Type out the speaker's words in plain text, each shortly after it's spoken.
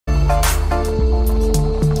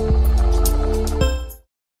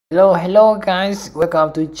Hello guys,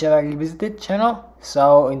 welcome to Java Revisited channel.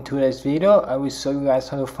 So in today's video, I will show you guys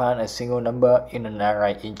how to find a single number in an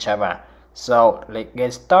array in Java. So let's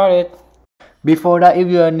get started. Before that, if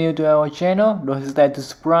you are new to our channel, don't hesitate to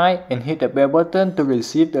subscribe and hit the bell button to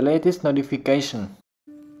receive the latest notification.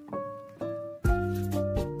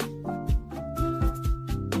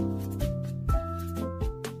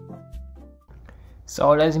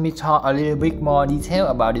 So let me talk a little bit more detail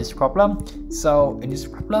about this problem. So in this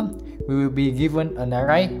problem, we will be given an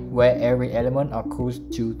array where every element occurs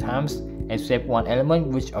 2 times except one element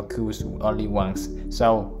which occurs only once.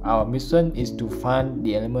 So our mission is to find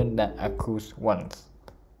the element that occurs once.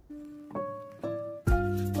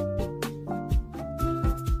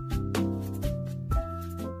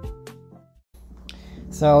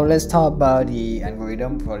 So let's talk about the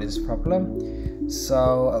algorithm for this problem.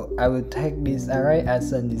 So I will take this array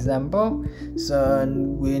as an example. So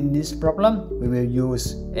in this problem, we will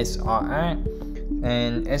use SRR,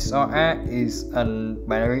 and SRR is a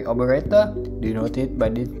binary operator denoted by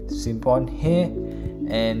this symbol here,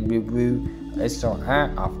 and we will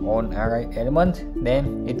SRR of all array element.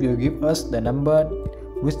 Then it will give us the number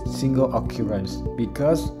with single occurrence,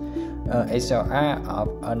 because SRR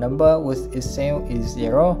of a number with itself is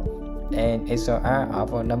 0, and SRR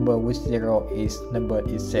of a number with 0 is number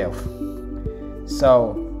itself.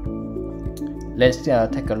 So let's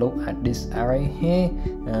take a look at this array here,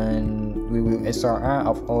 and we will SRR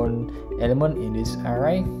of all element in this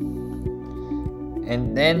array.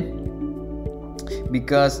 And then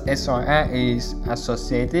because SRR is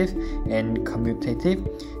associative and commutative,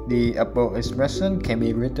 the above expression can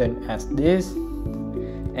be written as this.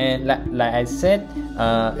 And like I said,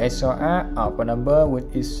 SRR of a number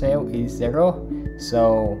with itself is 0,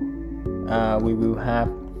 so we will have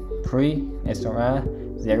 3 SRR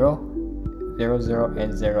 0, 0, 0,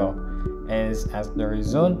 and 0, and as the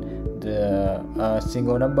result, the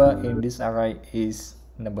single number in this array is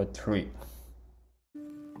number 3.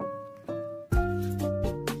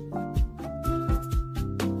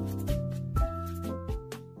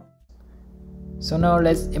 So now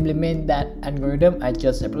let's implement that algorithm I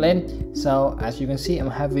just explained. So as you can see, I'm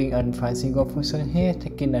having a find single function here,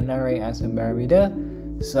 taking an array as a parameter.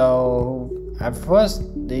 So at first,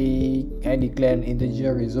 I declare an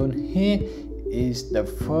integer result here is the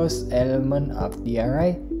first element of the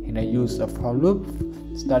array, and I use a for loop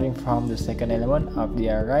starting from the second element of the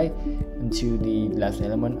array until the last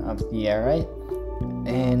element of the array.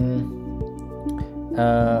 And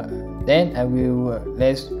then I will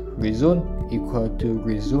let result equal to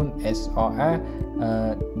result SRR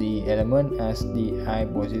the element as the I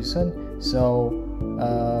position. So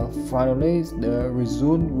finally the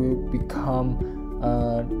result will become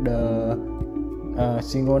the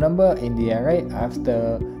single number in the array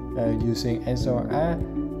after using SRR,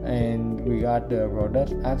 and we got the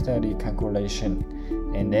product after the calculation,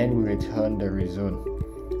 and then we return the result.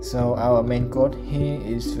 So our main code here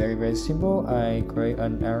is very simple. I create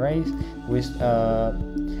an array with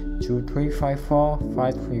 2, 3, 5, 4,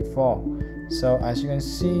 5, 3, 4. So as you can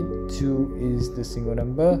see, 2 is the single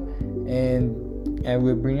number, and I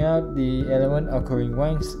will bring out the element occurring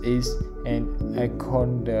once is, and I call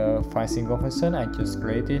the find single function I just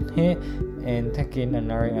created here, and taking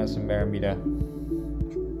an array as a parameter.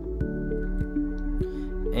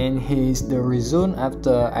 And here's the result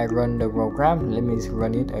after I run the program. Let me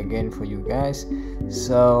run it again for you guys.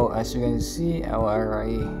 So as you can see, our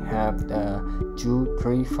array have the 2,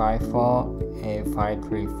 3, 5, 4 and 5,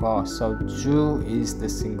 3, 4. So 2 is the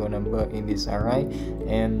single number in this array,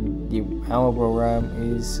 and our program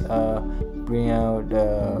is bring out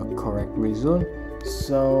the correct result.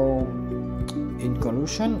 So in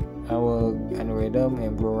conclusion, our algorithm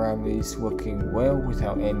and program is working well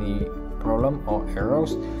without any problem or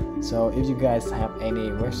errors. So if you guys have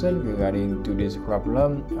any question regarding to this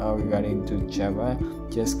problem or regarding to Java,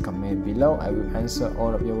 just comment below. I will answer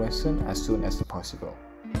all of your questions as soon as possible.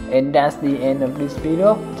 And that's the end of this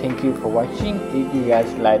video. Thank you for watching. If you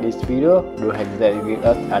guys like this video, don't hesitate to give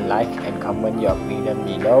us a like and comment your opinion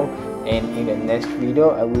below. And in the next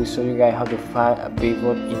video, I will show you guys how to find a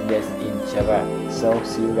pivot index in Java. So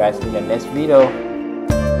see you guys in the next video.